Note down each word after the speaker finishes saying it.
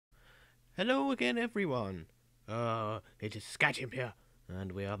Hello again, everyone. It is Skyzor here,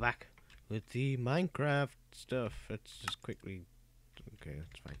 and we are back with the Minecraft stuff. Let's just quickly. Okay,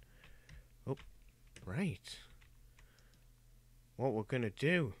 that's fine. Oh, right. What we're gonna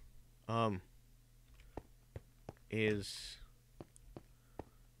do, is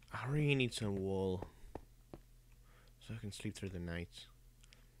I really need some wool so I can sleep through the night,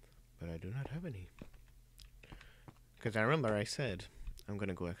 but I do not have any. Because I remember I said I'm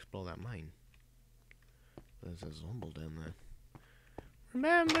gonna go explore that mine. There's a zomble down there.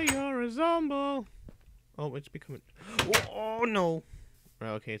 Remember, you're a zomble. Oh, it's becoming. Oh no.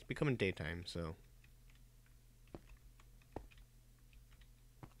 Right, okay, it's becoming daytime, so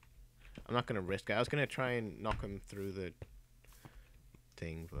I'm not gonna risk it. I was gonna try and knock him through the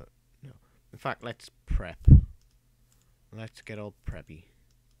thing, but no. In fact, let's prep. Let's get all preppy.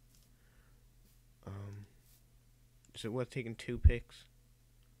 Is it worth taking 2 picks?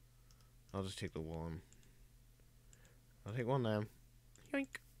 I'll just take the one. I'll take one now.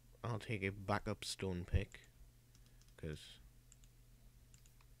 Yoink. I'll take a backup stone pick. Because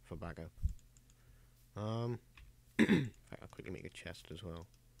for backup. I'll quickly make a chest as well.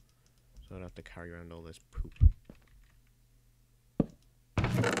 So I don't have to carry around all this poop.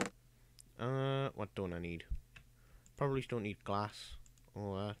 What don't I need? Probably don't need glass.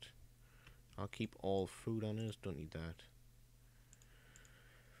 All that. I'll keep all food on us. Don't need that.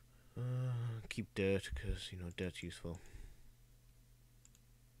 Keep dirt, because, you know, dirt's useful.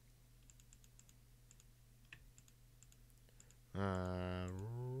 I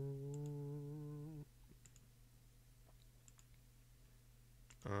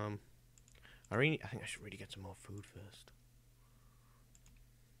think I should really get some more food first.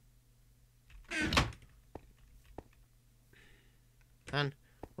 And,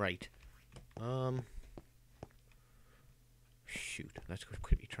 right. Shoot, let's go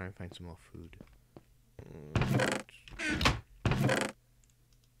quickly try and find some more food.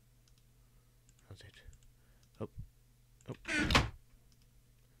 How's it? Oh.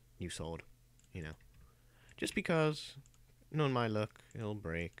 New sword, you know. Just because, knowing my luck, it'll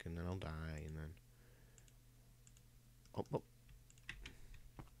break, and then I'll die, and then... Oh.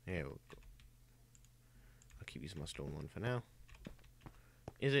 There we go. I'll keep using my stone one for now.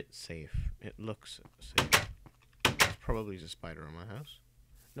 Is it safe? It looks safe. There's probably a spider on my house.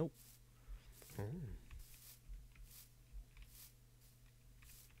 Nope. Oh.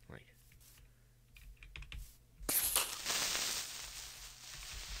 Right.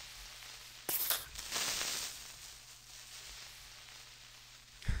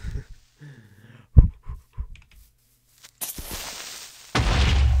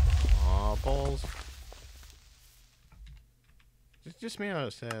 Aw, balls. It's just me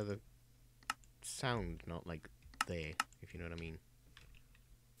out there, the sound, not like there, if you know what I mean.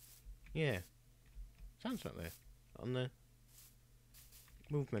 Yeah. Sound's not there. On the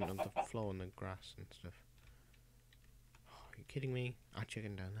movement on the floor and the grass and stuff. Oh, are you kidding me? Ah,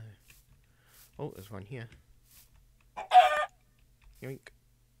 chicken down there. Oh, there's one here. Yoink.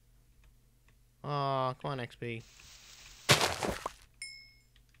 Oh, come on, XP.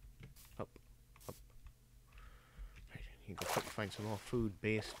 Up. Right, you can go quick find some more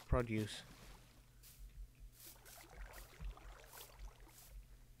food-based produce.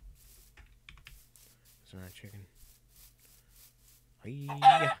 There's another chicken.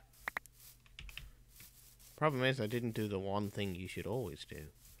 Hiya. Problem is, I didn't do the one thing you should always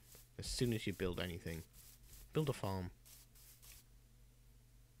do. As soon as you build anything, build a farm.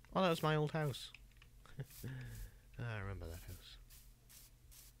 Oh, that was my old house. I remember that house.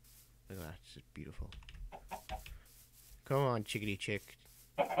 Look at that, it's just beautiful. Come on, chickadee chick.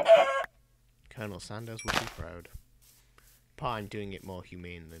 Colonel Sanders would be proud. But I'm doing it more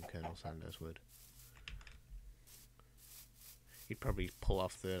humane than Colonel Sanders would. He'd probably pull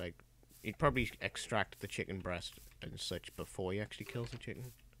off the, like... He'd probably extract the chicken breast and such before he actually kills the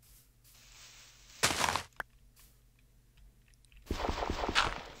chicken.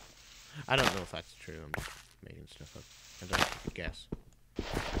 I don't know if that's true. I'm just making stuff up. I don't know if you could guess.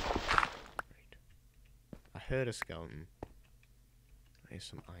 Right. I heard a skeleton. There's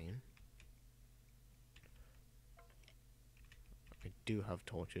some iron. I do have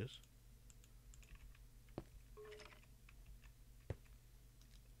torches.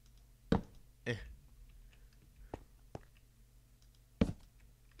 Right.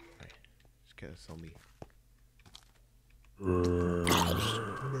 Let's get a zombie.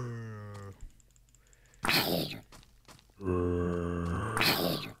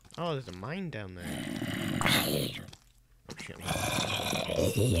 Oh, there's a mine down there. Oh shit.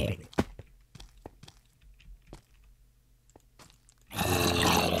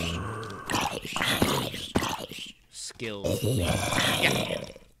 skill thing. Yeah.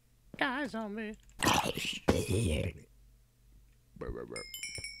 Die, zombie. Burr, burr, burr.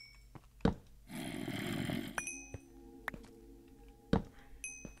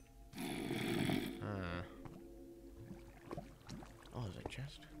 Oh, there's a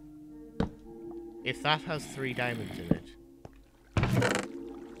chest. If that has 3 diamonds in it.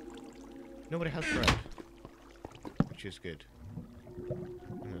 Nobody has bread. Which is good.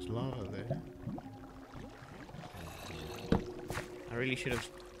 And there's lava there. I really should have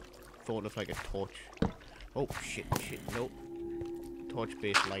thought of like a torch. Oh, shit, nope.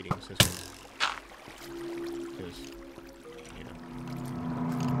 Torch-based lighting system. Because, you know.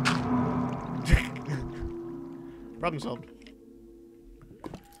 Problem solved.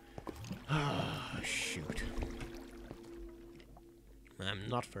 Ah, shoot. I'm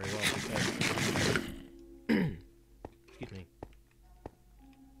not very well prepared. Excuse me.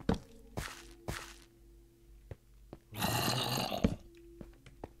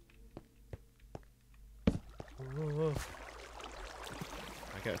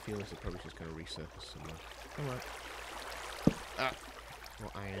 I get a feeling it's probably just going to resurface somewhere. Come on. Ah!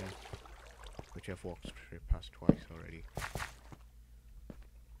 More iron. Which I've walked past twice already.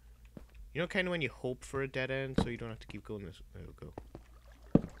 You know, kind of when you hope for a dead end, so you don't have to keep going this. There we go.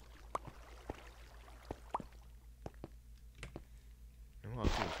 And what I'll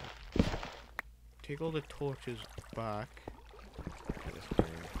do is take all the torches back. Get this going.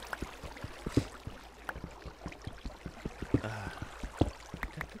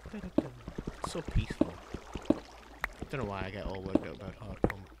 It's so peaceful. I don't know why I get all worked out about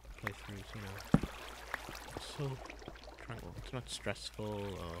hardcore playthroughs, you know. It's so tranquil. It's not stressful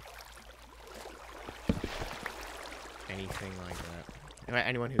or anything like that. Anyway,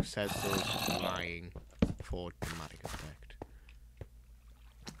 anyone who says so is lying for dramatic effect.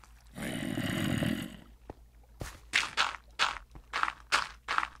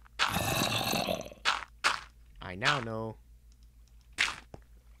 I now know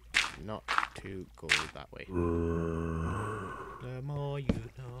not to go that way. The more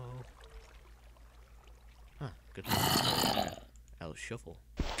you know. Huh, good. L shuffle.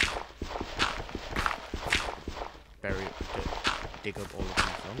 Bury it, dig up all of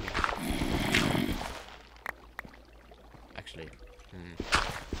these zombies. Actually,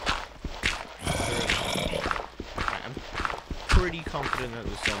 I'm pretty confident that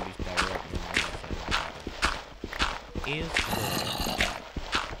the zombies directly on the other side. Is there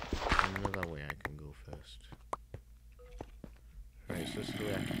another way I can go first? Right, so this is the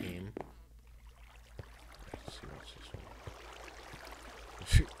way I came. Let's see what's this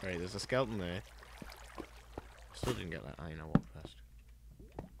one. Right, there's a skeleton there. Still didn't get that iron I walked past.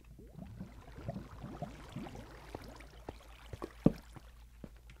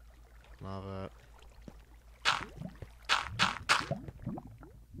 Lava.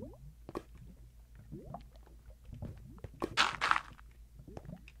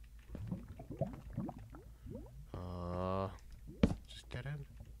 Just dead end?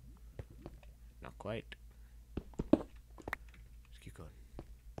 Not quite. Let's keep going.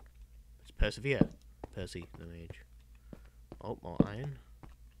 Let's persevere. Percy, the mage. Oh, more iron.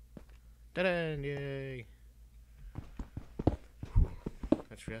 Dead end, yay! Whew.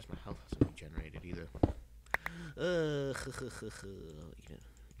 I just realised my health hasn't regenerated either.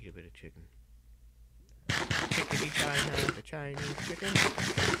 Eat a bit of chicken. Chickadee China, the Chinese chicken.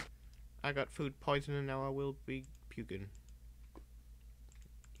 I got food poisoning, now I will be puking.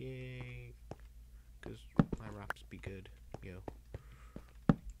 Yay. Because my wraps be good. Yo.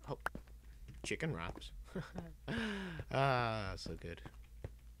 Oh. Chicken wraps. Ah, so good.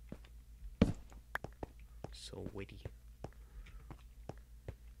 So witty.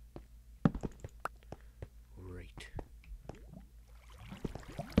 Right.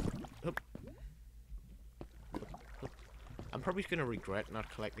 Up. I'm probably going to regret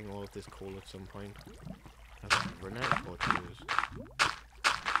not collecting all of this coal at some point. I've run out of torches.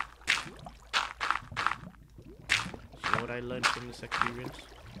 So you know what I learned from this experience?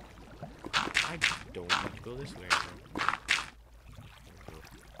 I don't want to go this way anymore.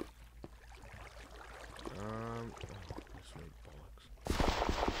 This way, bollocks.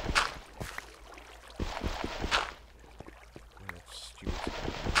 That's stupid.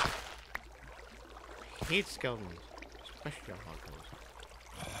 I hate skeletons, especially on hardcores.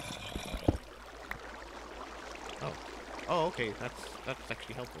 Oh. Oh, okay, that's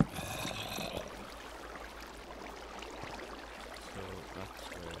actually helpful. So that's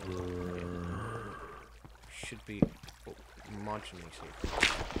should be marginally safe.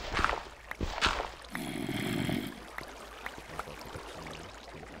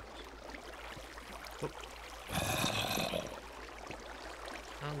 Oh.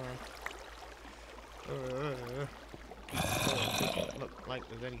 Come on. Doesn't look like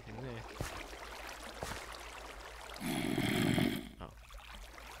there's anything there. Oh.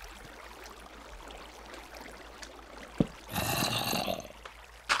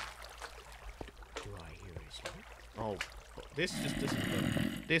 Do I hear a smoke? Oh, this just isn't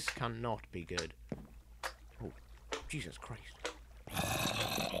good. This cannot be good. Oh, Jesus Christ.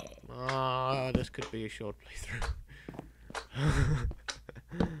 Ah, this could be a short playthrough.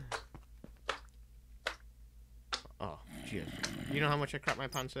 Oh, jeez. You know how much I crapped my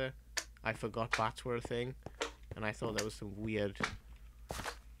pants there? I forgot bats were a thing, and I thought that was some weird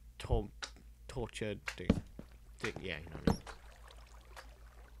tortured thing. Yeah, you know what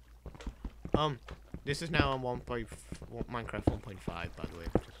I mean. This is now on Minecraft 1.5, by the way.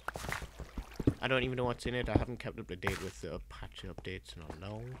 I don't even know what's in it. I haven't kept up to date with the patch updates in a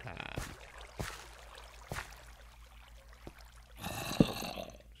long time.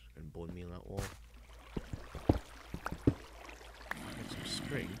 Just gonna bone meal that wall. Get some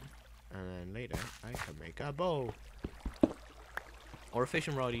string, and then later I can make a bow. Or a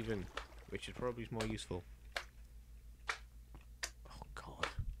fishing rod even, which is probably more useful. Oh god.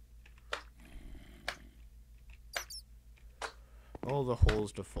 All the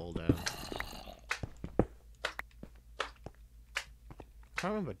holes to fall down. I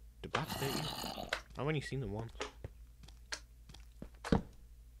can't remember, the bats date you? I've only seen them once.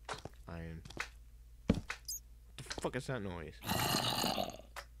 Iron. What the fuck is that noise?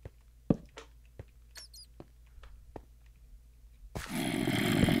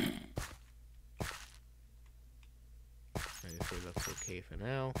 This way looks okay for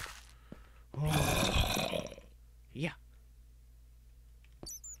now. Oh. Yeah.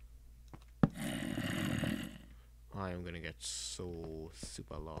 I am gonna get so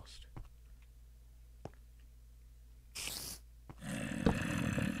super lost.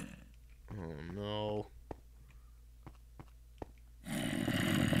 Oh no. I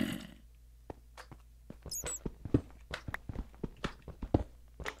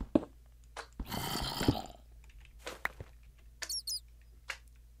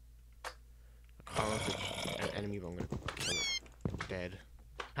can't remember an enemy, but I'm gonna kill it. Dead.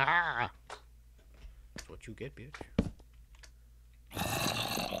 Ah! That's what you get, bitch. Let's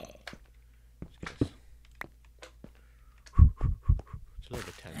get this. It's a little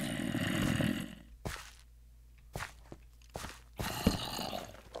bit tense.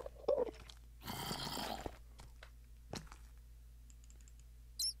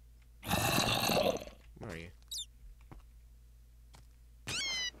 Where are you?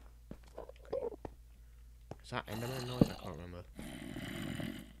 Is that Enderman noise? I can't remember.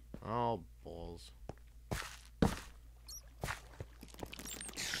 Oh, balls.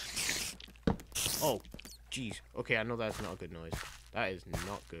 Oh, jeez. Okay, I know that's not a good noise. That is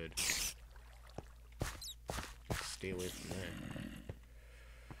not good. Stay away from there.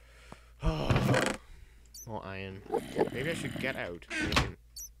 Oh, more iron. Maybe I should get out. Make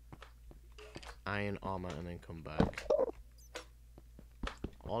iron armor and then come back.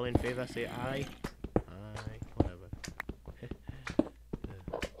 All in favor, say aye. Aye, whatever.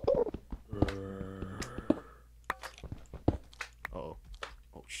 Uh-oh.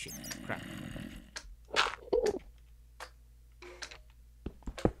 Oh shit, crap.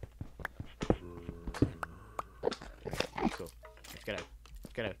 Let's go. Let's get out.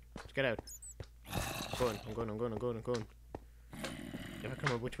 Let's get out. Let's get out. I'm going. If I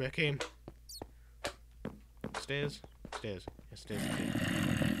come up which way I came. Stairs. Stairs. Yes, stairs.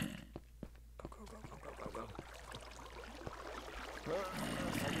 Go.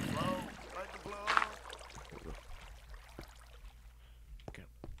 Like the flow. Go.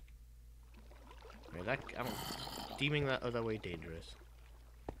 Right, I'm deeming that other way dangerous.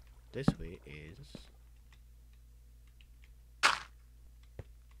 This way is...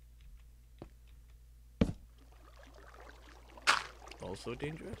 also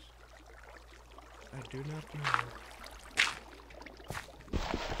dangerous? I do not know.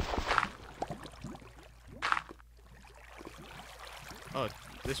 Oh,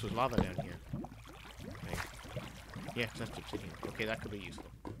 this was lava down here. Okay. Yeah, that's obsidian. Okay, that could be useful.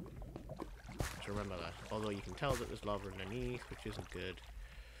 Just remember that. Although you can tell that there's lava underneath, which isn't good.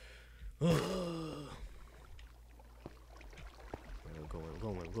 We're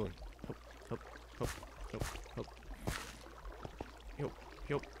going. Hop.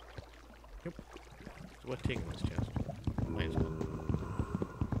 Yup. So what's taking this chest? Might as well.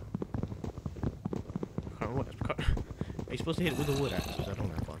 Are you supposed to hit it with a wood axe? Because I don't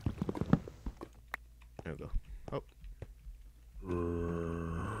have one. There we go. Oh.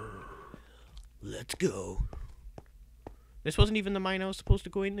 Let's go. This wasn't even the mine I was supposed to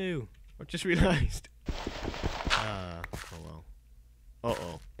go into. I just realised. Oh well.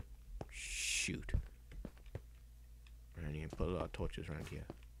 Uh-oh. Shoot. I need to put a lot of torches around here.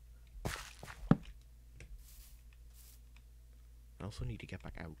 I also need to get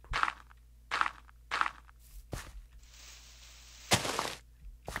back out.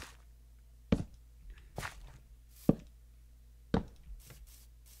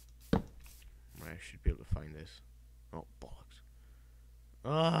 I should be able to find this. Oh, bollocks.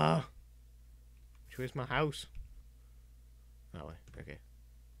 Ah! Which way's my house? That way, okay.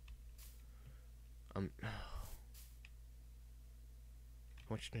 How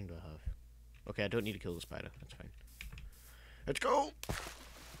much string do I have? Okay, I don't need to kill the spider, that's fine. Let's go!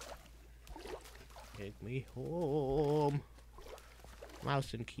 Take me home.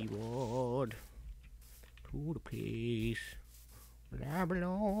 Mouse and keyboard. To the place where I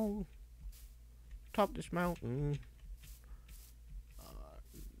belong. Top this mountain.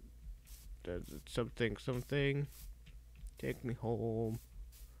 There's something. Take me home.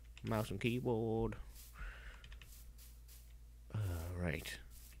 Mouse and keyboard. Right.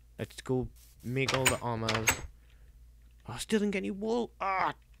 Let's go make all the armors. Oh, I still didn't get any wool.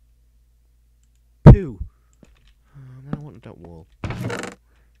 Ah! Poo! I don't want that wool. You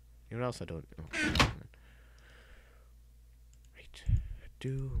know what else I don't? Oh, right.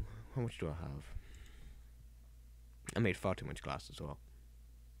 How much do I have? I made far too much glass as well.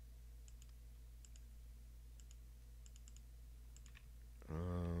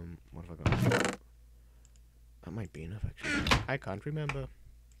 What have I got? That might be enough actually. I can't remember.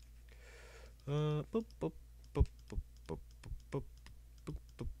 Boop, boop, boop, boop, boop, boop, boop, boop,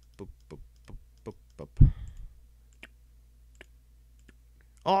 boop, boop, boop, boop, boop.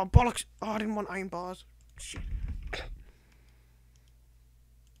 Oh, bollocks! Oh, I didn't want iron bars. Shit.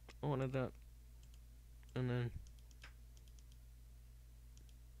 I wanted that. And then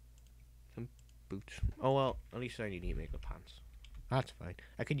some boots. Oh well, at least I need to make the pants. That's fine.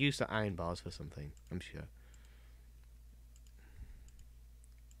 I could use the iron bars for something, I'm sure.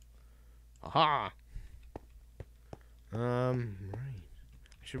 Aha! Right.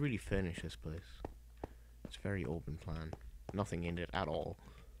 I should really furnish this place. It's a very open plan. Nothing in it at all.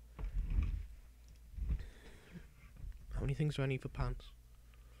 How many things do I need for pants?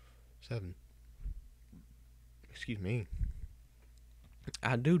 7. Excuse me.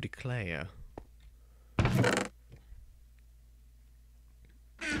 I do declare.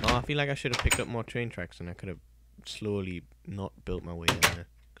 Oh, I feel like I should have picked up more train tracks and I could have slowly not built my way in there.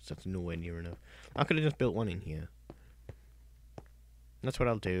 Because that's nowhere near enough. I could have just built one in here. That's what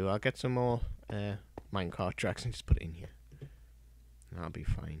I'll do. I'll get some more minecart tracks and just put it in here. That'll be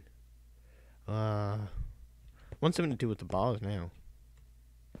fine. Want something to do with the bars now.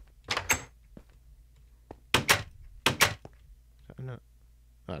 No.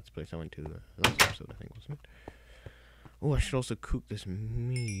 Oh, that's the place I went to last episode, I think, wasn't it? Oh, I should also cook this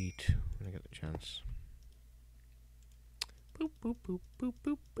meat when I get the chance. Boop, boop, boop, boop,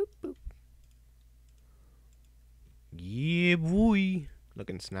 boop, boop, boop. Yeah, boy.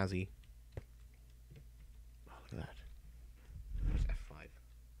 Looking snazzy. Oh, look at that. There's F5.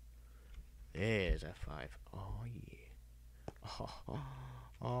 There's F5. Oh, yeah.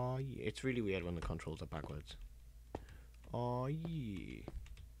 Oh, yeah. It's really weird when the controls are backwards. Oh, yeah.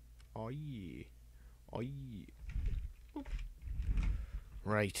 Oh, yeah. Oh, yeah. Oop.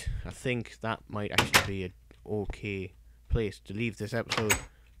 Right, I think that might actually be an okay place to leave this episode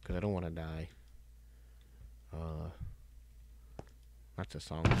because I don't want to die. That's a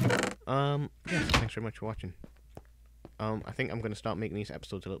song. Yes, thanks very much for watching. I think I'm going to start making these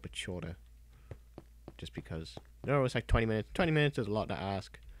episodes a little bit shorter. Just because they're always like 20 minutes. 20 minutes is a lot to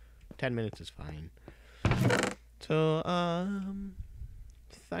ask. 10 minutes is fine. So,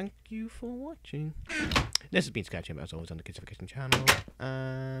 thank you for watching. This has been Skyzor, as always, on the Kids of Kitchen channel.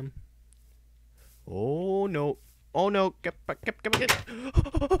 Oh no. Oh no. Get back.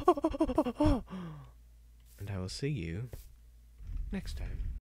 And I will see you next time.